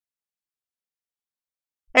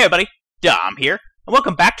Hey everybody, Dom here, and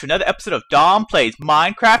welcome back to another episode of Dom Plays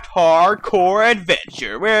Minecraft Hardcore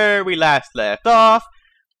Adventure. Where we last left off,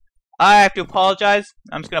 I have to apologize.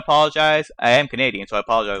 I'm just going to apologize. I am Canadian, so I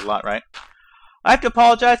apologize a lot, right? I have to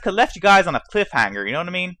apologize because I left you guys on a cliffhanger, you know what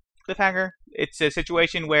I mean? Cliffhanger? It's a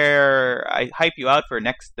situation where I hype you out for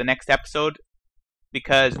the next episode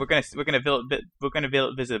because we're gonna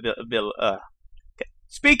visit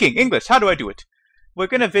Speaking English, how do I do it? We're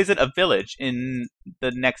going to visit a village in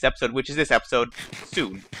the next episode, which is this episode,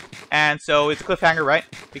 soon. And so it's a cliffhanger, right?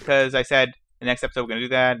 Because I said the next episode we're going to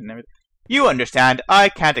do that and everything. You understand. I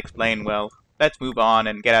can't explain well. Let's move on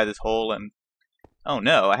and get out of this hole and... Oh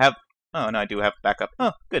no, I do have backup.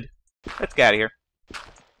 Oh, good. Let's get out of here.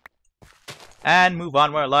 And move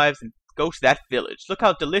on with our lives and go to that village. Look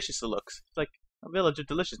how delicious it looks. It's like a village of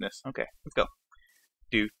deliciousness. Okay, let's go.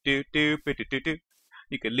 Do.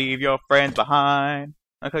 You could leave your friends behind,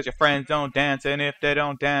 because your friends don't dance, and if they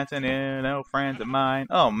don't dance, and they're no friends of mine.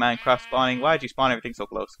 Oh, Minecraft spawning. Why'd you spawn everything so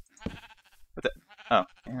close? What's that? Oh,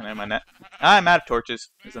 yeah, never mind that. I'm out of torches.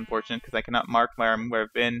 It's unfortunate, because I cannot mark where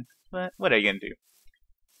I've been. But what are you going to do?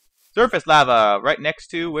 Surface lava, right next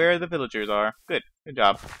to where the villagers are. Good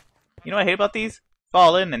job. You know what I hate about these?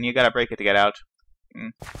 Fall in, and you gotta break it to get out.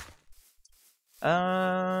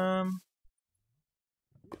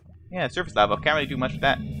 Yeah, surface lava. Can't really do much with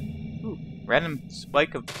that. Ooh, random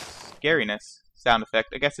spike of scariness sound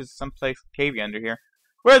effect. I guess there's someplace cavey under here.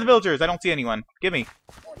 Where are the villagers? I don't see anyone. Give me.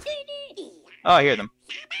 Oh, I hear them.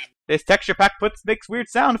 This texture pack makes weird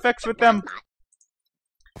sound effects with them.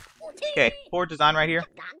 Okay, poor design right here.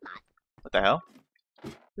 What the hell?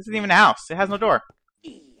 This isn't even a house. It has no door.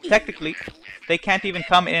 Technically, they can't even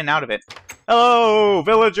come in and out of it. Hello,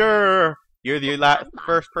 villager! You're the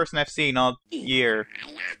first person I've seen all year.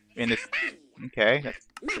 In this, okay,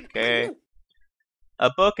 okay.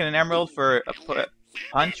 A book and an emerald for a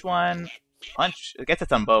punch one. Punch? I guess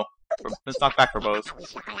it's on bow. Let's knock back for bows.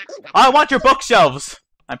 I want your bookshelves!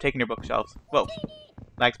 I'm taking your bookshelves. Whoa.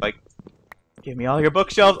 Lag spike. Give me all your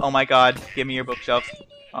bookshelves. Oh my god. Give me your bookshelves.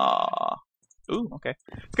 Aww. Ooh, okay.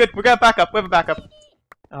 It's good. We got a backup. We have a backup.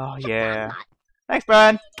 Oh, yeah. Thanks,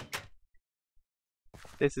 Brian.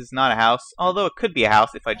 This is not a house. Although it could be a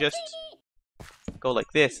house if I just... go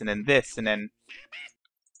like this, and then this, and then...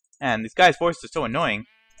 And these guys' voices are so annoying.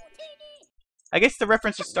 I guess the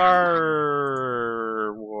reference to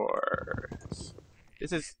Star Wars.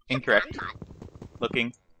 This is incorrect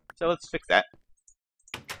looking. So let's fix that.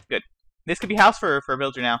 Good. This could be house for a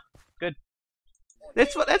villager now. Good.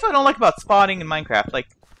 That's what I don't like about spawning in Minecraft. Like,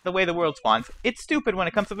 the way the world spawns. It's stupid when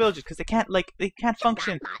it comes to villages, because they can't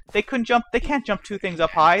function. They can't jump two things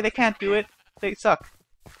up high. They can't do it. They suck.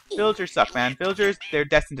 Villagers suck, man. Villagers, they're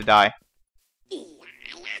destined to die.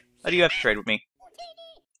 How do you have to trade with me?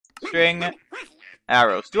 String.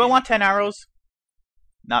 Arrows. Do I want 10 arrows?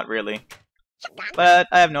 Not really. But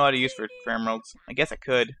I have no other use for emeralds. I guess I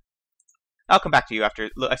could. I'll come back to you after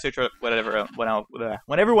I search whatever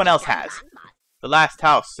when everyone else has. The last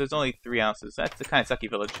house. There's only 3 houses. That's a kind of sucky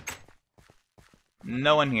village.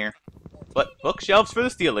 No one here. But bookshelves for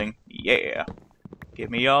the stealing. Yeah.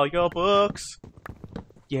 Give me all your books.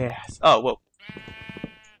 Yes. Oh, whoa.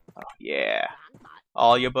 Oh, yeah.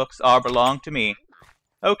 All your books belong to me.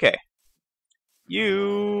 Okay.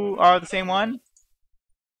 You are the same one?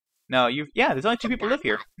 No, yeah, there's only 2 people live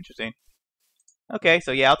here. Interesting. Okay,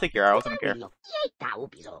 so yeah, I'll take your arrows. I don't care.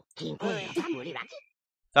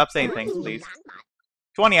 Stop saying things, please.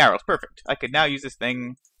 20 arrows. Perfect. I could now use this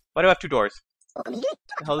thing. Why do I have 2 doors? Where the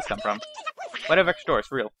hell did this come from? Why do I have extra doors?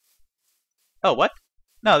 For real. Oh, what?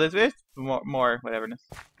 No, there's more whateverness,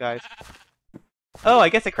 guys. Oh, I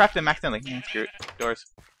guess I crafted them accidentally. Yeah, screw it. Doors.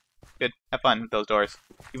 Good. Have fun with those doors.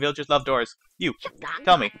 You villagers love doors. You.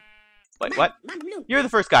 Tell me. Wait, what? You're the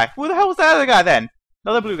first guy. Who the hell was that other guy then?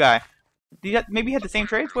 Another blue guy. Maybe he had the same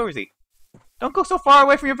trades? Where was he? Don't go so far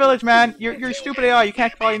away from your village, man. You're stupid AI. You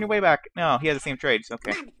can't follow your way back. No, he has the same trades.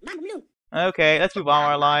 Okay. Okay, let's move on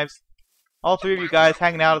with our lives. All 3 of you guys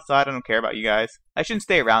hanging out outside. I don't care about you guys. I shouldn't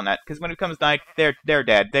stay around that, because when it comes night, they're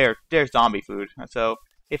dead. They're zombie food. So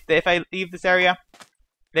if I leave this area,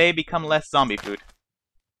 they become less zombie food,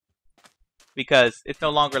 because it's no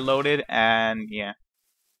longer loaded, and yeah,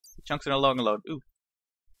 the chunks are no longer loaded. Ooh,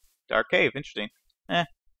 dark cave. Interesting. Not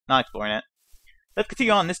exploring it. Let's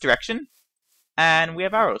continue on this direction, and we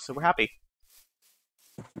have arrows, so we're happy.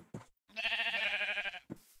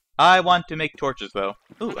 I want to make torches, though.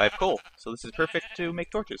 Ooh, I have coal, so this is perfect to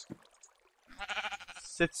make torches.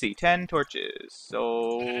 Let's see, 10 torches.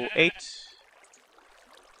 So, 8,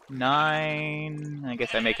 9... I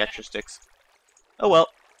guess I make extra sticks. Oh well,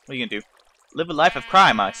 what are you gonna do? Live a life of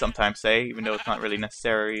crime, I sometimes say, even though it's not really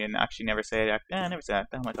necessary, and actually never say it. I never say that.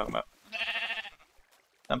 What the hell am I talking about?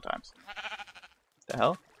 Sometimes. The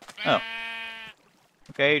hell? Oh.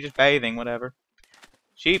 Okay, just bathing, whatever.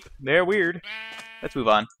 Sheep, they're weird. Let's move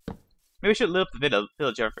on. Maybe we should live up the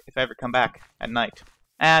village if I ever come back at night.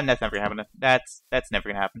 And that's never gonna happen. That's never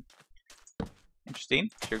gonna happen.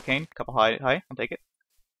 Interesting. Sugarcane, couple high. I'll take it.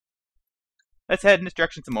 Let's head in this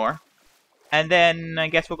direction some more. And then I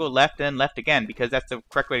guess we'll go left and left again, because that's the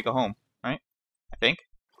correct way to go home, right? I think.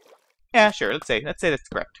 Yeah, sure. Let's say that's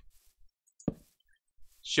correct.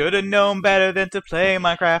 Should have known better than to play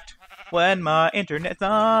Minecraft when my internet's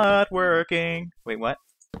not working. Wait, what?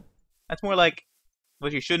 That's more like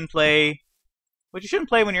what you shouldn't play. What you shouldn't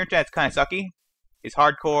play when your internet's kind of sucky is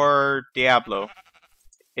hardcore Diablo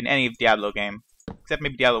in any Diablo game, except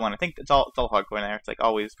maybe Diablo 1. I think it's all hardcore in there. It's like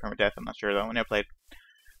always permadeath. I'm not sure though. I never played.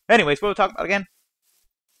 Anyways, what we'll talk about again?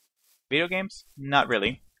 Video games? Not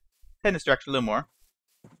really. Head in this direction a little more.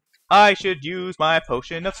 I should use my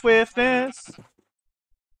potion of swiftness.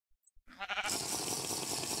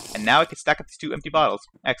 And now I can stack up these 2 empty bottles.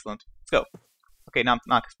 Excellent. Let's go. Okay, now I'm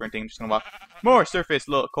not sprinting. I'm just gonna walk. More surface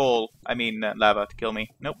coal. I mean lava to kill me.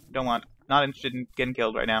 Nope, don't want. Not interested in getting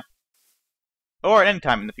killed right now. Or at any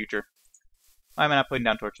time in the future. Why am I not putting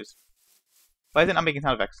down torches? Why is it not making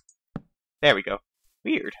sound effects? There we go.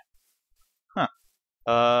 Weird. Huh.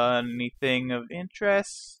 Anything of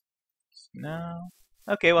interest? No.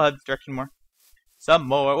 Okay, we'll head this direction more. Some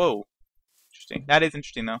more. Whoa. Interesting. That is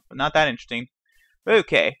interesting, though. But not that interesting.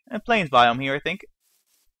 Okay. A plains biome here, I think.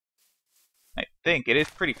 It is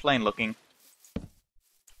pretty plain looking.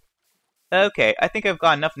 Okay, I think I've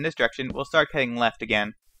got enough in this direction. We'll start heading left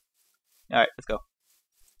again. Alright, let's go.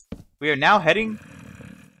 We are now heading...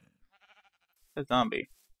 A zombie.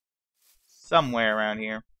 Somewhere around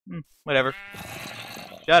here. Whatever.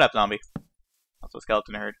 Shut up, zombie. Also a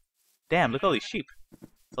skeleton herd. Damn, look at all these sheep.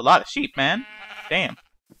 It's a lot of sheep, man. Damn.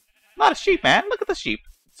 A lot of sheep, man. Look at the sheep.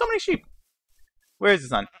 So many sheep. Where is the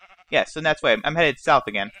sun? Yes, and that's why I'm headed south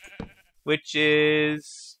again. Which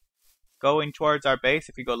is... going towards our base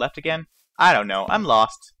if we go left again? I don't know. I'm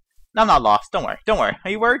lost. No, I'm not lost. Don't worry. Don't worry. Are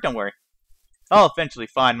you worried? Don't worry. I'll eventually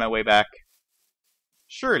find my way back.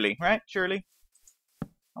 Surely, right? Surely.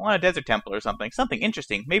 I want a desert temple or something. Something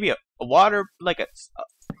interesting. Maybe a water, like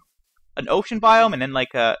an ocean biome and then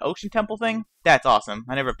like a ocean temple thing. That's awesome.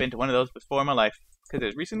 I've never been to one of those before in my life. Because it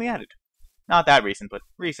was recently added. Not that recent, but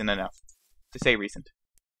recent enough to say recent.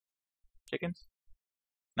 Chickens?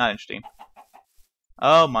 Not interesting.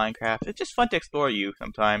 Oh, Minecraft. It's just fun to explore you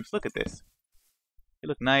sometimes. Look at this. You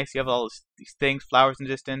look nice. You have all these things, flowers in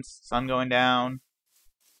the distance, sun going down.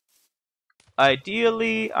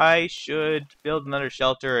 Ideally, I should build another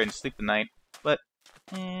shelter and sleep the night, but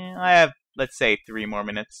I have, let's say, 3 more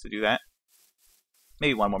minutes to do that.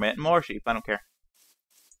 Maybe 1 more minute. More sheep. I don't care.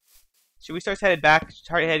 Should we start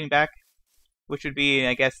heading back? Which would be,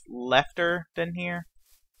 I guess, lefter than here.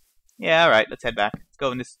 Yeah, all right. Let's head back. Let's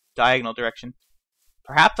go in this diagonal direction.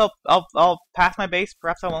 Perhaps I'll pass my base.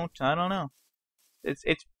 Perhaps I won't. I don't know. It's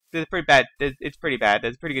pretty bad. It's pretty bad.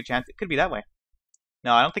 There's a pretty good chance it could be that way.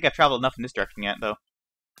 No, I don't think I've traveled enough in this direction yet, though.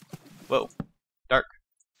 Whoa. Dark.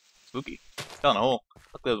 Spooky. Fell in a hole.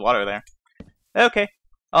 Look, there's water there. Okay.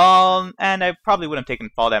 And I probably wouldn't have taken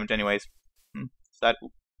fall damage anyways.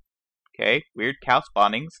 Okay. Weird cow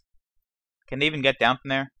spawnings. Can they even get down from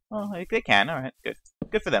there? Oh, they can. Alright, good.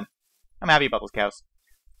 Good for them. I'm happy about those cows.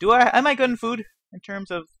 Am I good in food? In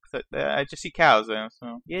terms of... I just see cows,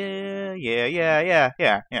 so... Yeah.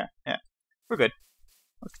 We're good.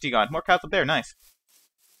 Let's continue on. More cows up there. Nice.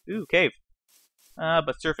 Ooh, cave.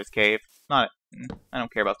 But surface cave. I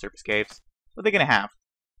don't care about surface caves. What are they gonna have?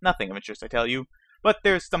 Nothing of interest, I tell you. But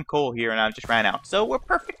there's some coal here, and I just ran out. So we're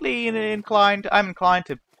perfectly inclined. I'm inclined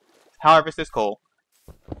to harvest this coal.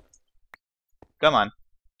 Come on.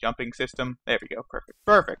 Jumping system. There we go.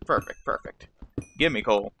 Perfect. Give me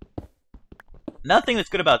coal. Nothing that's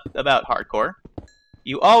good about hardcore.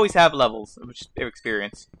 You always have levels of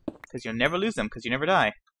experience. Because you'll never lose them, because you never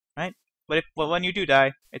die. Right? But when you do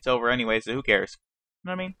die, it's over anyway, so who cares? You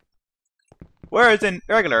know what I mean? Whereas in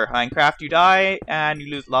regular Minecraft, you die, and you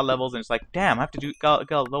lose a lot of levels, and it's like, damn, I have to do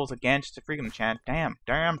levels again just to freaking enchant. Damn.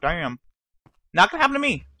 Not gonna happen to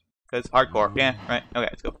me! Because hardcore. Yeah, right. Okay,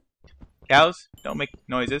 let's go. Cows, don't make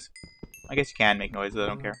noises. I guess you can make noises, I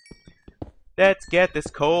don't care. Let's get this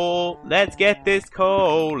coal. Let's get this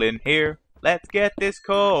coal in here. Let's get this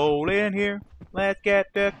coal in here. Let's get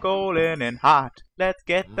the coal in hot. Let's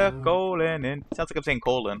get the coal in. Sounds like I'm saying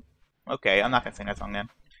colon. Okay, I'm not gonna sing that song then.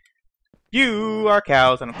 You are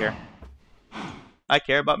cows, I don't care. I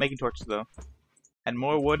care about making torches though. And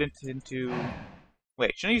more wood into...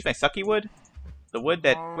 Wait, shouldn't I use my sucky wood? The wood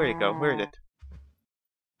that... Where'd it go? Where is it?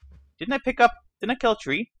 Didn't I pick up... Didn't I kill a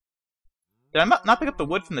tree? Did I not pick up the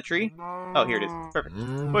wood from the tree? Oh, here it is. Perfect.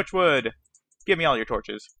 Butch wood! Give me all your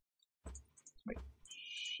torches. Wait.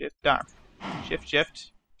 Shift arm.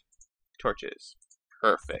 Shift. Torches.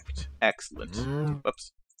 Perfect. Excellent.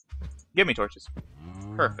 Whoops. Give me torches.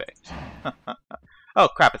 Perfect. Oh,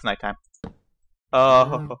 crap, it's nighttime.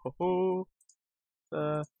 Oh,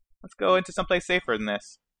 let's go into someplace safer than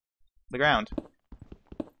this. The ground.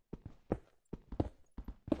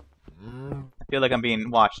 I feel like I'm being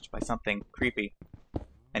watched by something creepy.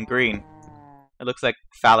 And green. It looks like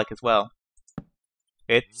phallic as well.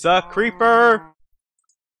 It's a creeper!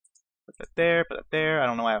 Put that there, put that there. I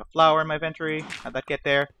don't know why I have a flower in my inventory. How'd that get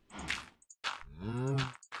there?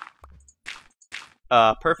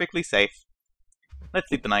 Perfectly safe. Let's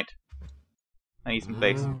sleep the night. I need some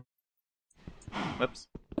space. Whoops.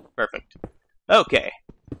 Perfect. Okay.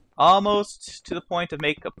 Almost to the point of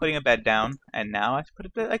putting a bed down, and now I can put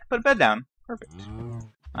a bed down. Perfect.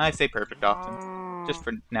 I say perfect often. Just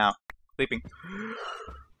for now. Sleeping.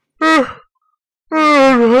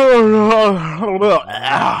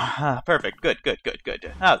 Perfect. Good.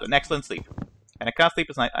 That was an excellent sleep. And I can't sleep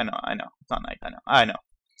this night. I know. It's not night. I know.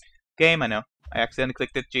 Game, I know. I accidentally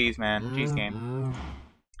clicked it. Jeez, man. Jeez, game.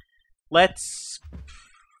 Let's...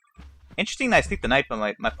 Interesting that I sleep the night,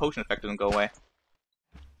 but my potion effect doesn't go away.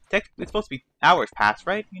 It's supposed to be hours past,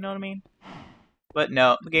 right? You know what I mean? But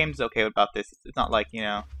no, the game's okay about this. It's not like, you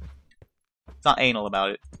know... It's not anal about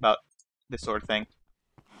it. About this sort of thing.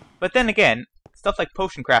 But then again, stuff like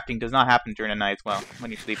potion crafting does not happen during the night as well.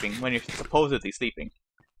 When you're sleeping. When you're supposedly sleeping.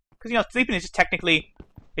 Because, you know, sleeping is just technically...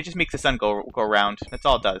 It just makes the sun go around. That's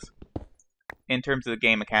all it does. In terms of the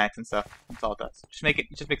game mechanics and stuff. That's all it does. Just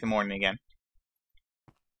makes the morning again.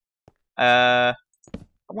 I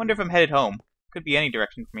wonder if I'm headed home. Could be any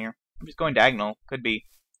direction from here. I'm just going diagonal. Could be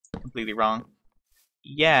completely wrong.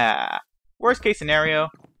 Yeah. Worst case scenario.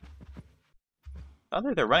 I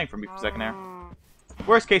thought they're running from me for a second there.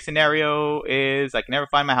 Worst case scenario is I can never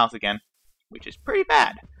find my house again. Which is pretty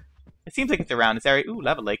bad. It seems like it's around this area. Ooh,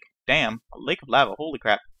 lava lake. Damn. A lake of lava. Holy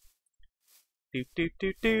crap.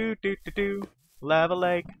 Lava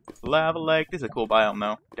lake. Lava lake. This is a cool biome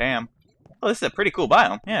though. Damn. Oh, this is a pretty cool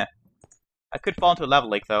biome. Yeah. I could fall into a lava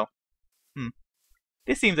lake though.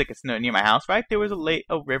 This seems like it's near my house, right? There was a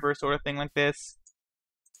river sort of thing like this.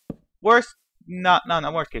 Worst, not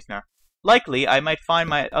worst case scenario. Likely, I might find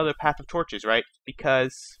my other path of torches, right?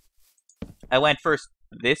 Because I went first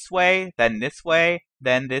this way, then this way,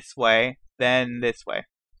 then this way, then this way.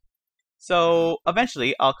 So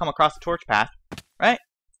eventually, I'll come across the torch path, right?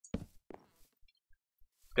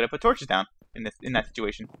 Gotta put torches down in that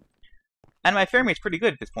situation. And my frame rate's pretty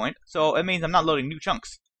good at this point, so it means I'm not loading new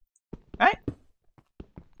chunks, right?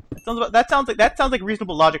 That sounds like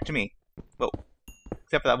reasonable logic to me. Whoa.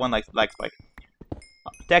 Except for that one lag spike.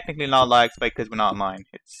 Technically not a lag spike because we're not online.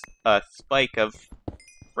 It's a spike of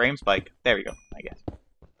frame spike. There we go, I guess.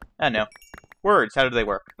 I don't know. Words, how do they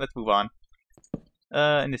work? Let's move on.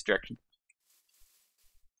 In this direction.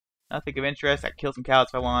 Nothing of interest. I can kill some cows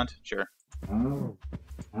if I want. Sure.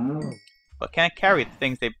 But can I carry the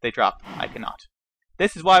things they drop? I cannot.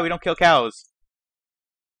 This is why we don't kill cows.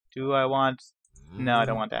 Do I want... No, I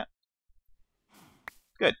don't want that.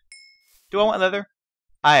 Good. Do I want leather?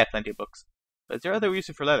 I have plenty of books. But is there other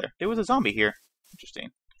uses for leather? There was a zombie here. Interesting.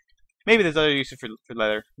 Maybe there's other uses for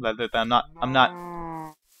leather. Leather that I'm not...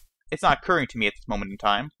 It's not occurring to me at this moment in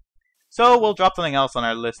time. So we'll drop something else on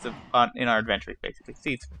our list of... in our inventory, basically.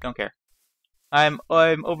 Seeds. Don't care. I'm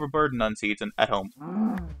overburdened on seeds at home.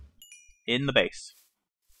 In the base.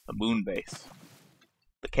 The moon base.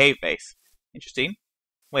 The cave base. Interesting.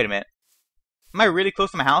 Wait a minute. Am I really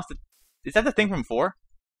close to my house? Is that the thing from before?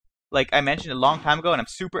 Like, I mentioned a long time ago, and I'm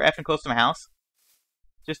super effing close to my house?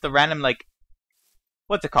 Just a random, like...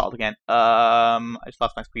 What's it called again? I just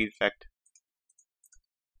lost my speed effect.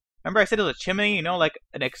 Remember I said it was a chimney? You know, like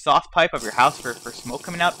an exhaust pipe of your house for smoke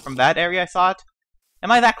coming out from that area I saw it?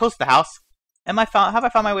 Am I that close to the house? Have I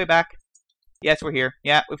found my way back? Yes, we're here.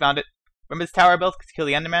 Yeah, we found it. Remember this tower I built to kill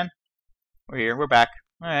the Enderman? We're here. We're back.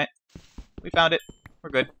 Alright. We found it.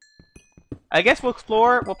 We're good. I guess we'll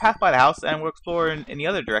explore. We'll pass by the house, and we'll explore in the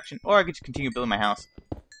other direction. Or I could just continue building my house.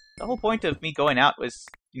 The whole point of me going out was,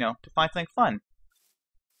 you know, to find something fun.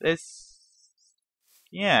 This...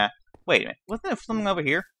 Yeah. Wait a minute. Wasn't there something over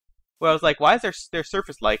here? Where I was like, why is there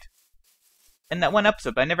surface light? In that one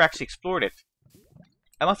episode, but I never actually explored it.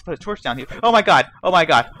 I must have put a torch down here. Oh my god! Oh my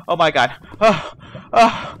god! Oh my god! Oh!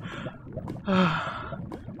 Oh!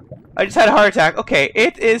 I just had a heart attack. Okay,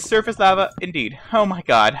 it is surface lava indeed. Oh my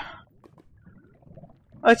god.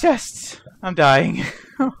 I'm dying.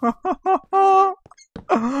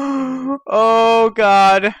 Oh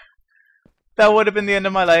god. That would have been the end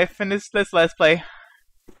of my life in this Let's Play.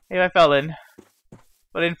 If I fell in.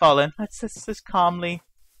 But I didn't fall in. Let's just calmly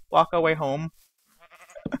walk our way home.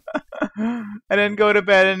 And then go to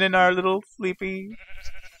bed and in our little sleepy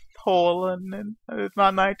hole. And then it's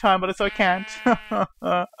not nighttime, but so I can't.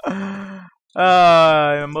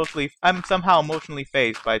 I'm somehow emotionally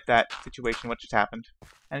phased by that situation, what just happened.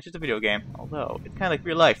 And it's just a video game. Although, it's kind of like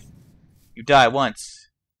real life. You die once,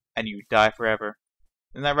 and you die forever.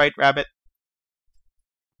 Isn't that right, Rabbit?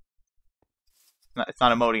 It's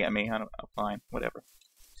not emoting at me. I don't know. Fine. Whatever.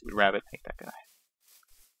 Stupid Rabbit. Hate that guy.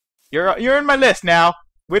 You're in my list now.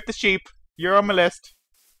 With the sheep. You're on my list.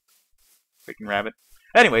 Freaking Rabbit.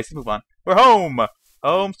 Anyways, let's move on. We're home!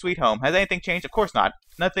 Home sweet home. Has anything changed? Of course not.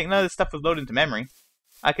 None of this stuff was loaded into memory.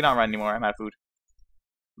 I cannot run anymore. I'm out of food.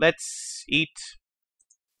 Let's eat.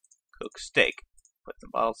 Cook steak. Put some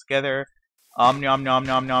bottles together. Nom nom nom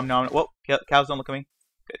nom nom. Whoa, cows don't look at me.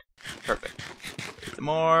 Good. Perfect. Some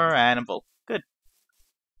more animal. Good.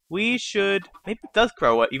 We should... Maybe it does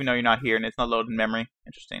grow even though you're not here and it's not loaded in memory.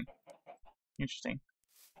 Interesting. Interesting.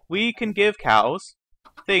 We can give cows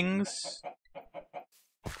things.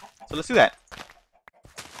 So let's do that.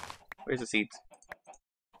 Where's the seeds?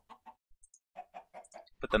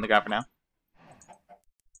 Put them on the ground for now.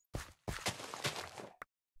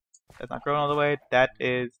 That's not growing all the way. That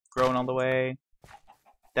is growing all the way.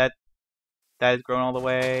 That is growing all the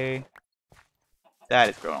way. That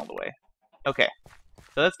is growing all the way. Okay.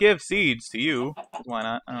 So let's give seeds to you. Why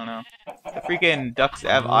not? I don't know. The freaking ducks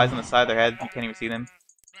have eyes on the side of their head. You can't even see them.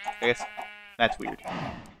 I guess that's weird.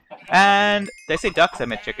 And they say ducks, I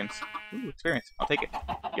meant chickens. Ooh, experience. I'll take it.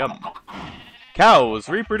 Yum. Cows,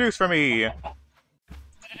 reproduce for me.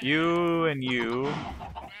 You and you.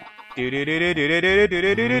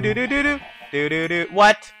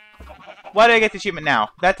 What? Why did I get the achievement now?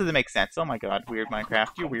 That doesn't make sense. Oh my god, weird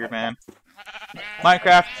Minecraft. You're weird, man.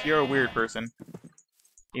 Minecraft, you're a weird person.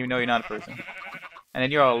 Even though you're not a person. And then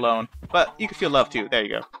you're all alone. But you can feel love too. There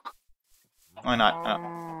you go. Why not?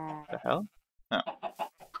 Oh. The hell? Oh.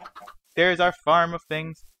 There's our farm of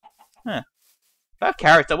things. Huh. If I have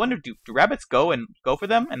carrots, I wonder, do rabbits go for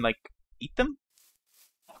them and, like, eat them?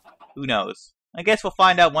 Who knows? I guess we'll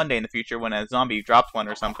find out one day in the future when a zombie drops one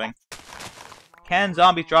or something. Can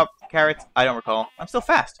zombies drop carrots? I don't recall. I'm still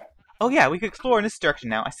fast. Oh yeah, we could explore in this direction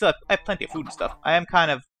now. I have plenty of food and stuff. I am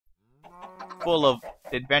kind of full of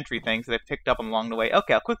adventure things that I've picked up along the way.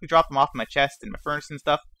 Okay, I'll quickly drop them off in my chest and my furnace and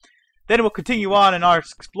stuff. Then we'll continue on in our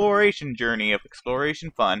exploration journey of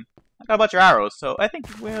exploration fun. I got a bunch of arrows, so I think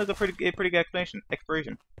it was a pretty good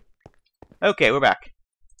exploration. Okay, we're back.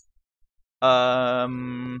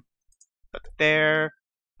 Put it there.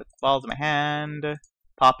 Put the balls in my hand.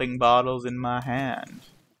 Popping bottles in my hand.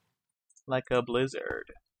 Like a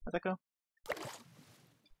blizzard. How'd that go?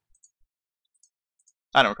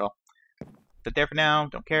 I don't recall. Put it there for now.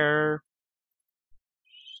 Don't care.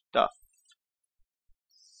 Stuff.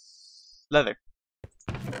 Leather.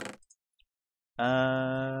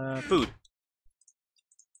 Food.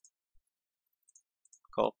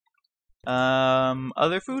 Cool.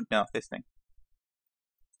 Other food? No, this thing.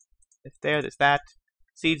 It's there, there's that.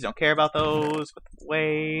 Seeds, don't care about those. Put them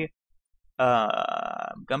away.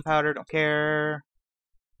 Gunpowder, don't care.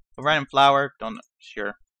 A random flour, don't know.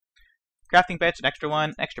 Sure. Crafting bench, an extra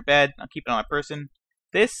one. Extra bed, I'll keep it on my person.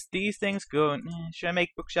 These things go. Should I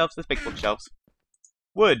make bookshelves? Let's make bookshelves.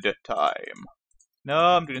 Wood time. No,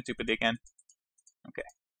 I'm doing stupid again. Okay.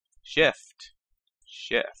 Shift.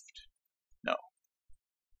 Shift. No.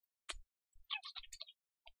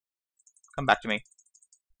 Come back to me.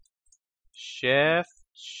 Shift.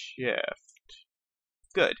 Shift.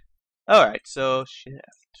 Good. Alright, so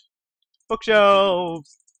shift.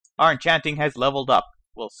 Bookshelves! Our enchanting has leveled up.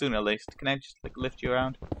 Well, soon at least. Can I just like lift you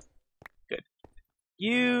around? Good.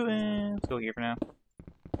 Let's go here for now.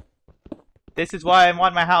 This is why I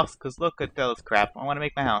want my house, because look at this crap. I want to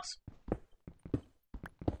make my house.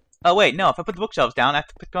 Oh wait, no, if I put the bookshelves down, I have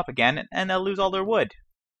to pick them up again, and they'll lose all their wood.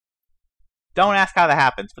 Don't ask how that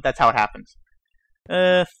happens, but that's how it happens.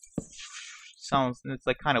 It's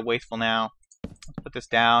like kind of wasteful now. Let's put this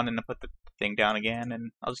down, and then put the thing down again,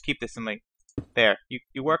 and I'll just keep this in like... There.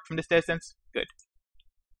 You work from this distance? Good.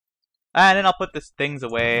 And then I'll put these things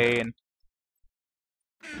away, and...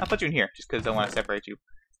 I'll put you in here, just because I want to separate you.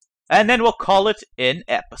 And then we'll call it an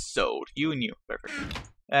episode. You and you. Perfect.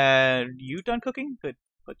 You done cooking? Good.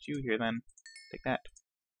 Put you here then. Take that.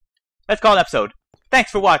 Let's call it an episode.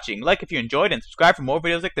 Thanks for watching. Like if you enjoyed, and subscribe for more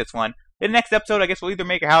videos like this one. In the next episode, I guess we'll either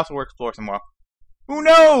make a house or explore some more. Who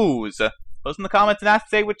knows? Post in the comments and ask,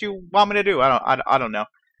 say what you want me to do. I don't know.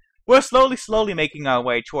 We're slowly making our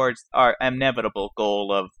way towards our inevitable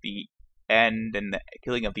goal of the end and the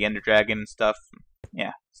killing of the Ender Dragon and stuff.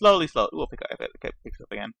 Yeah, slowly. We'll pick up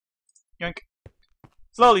again. Yoink.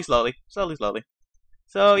 Slowly.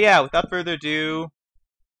 So yeah, without further ado,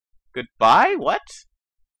 goodbye. What?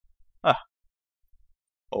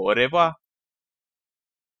 Au revoir.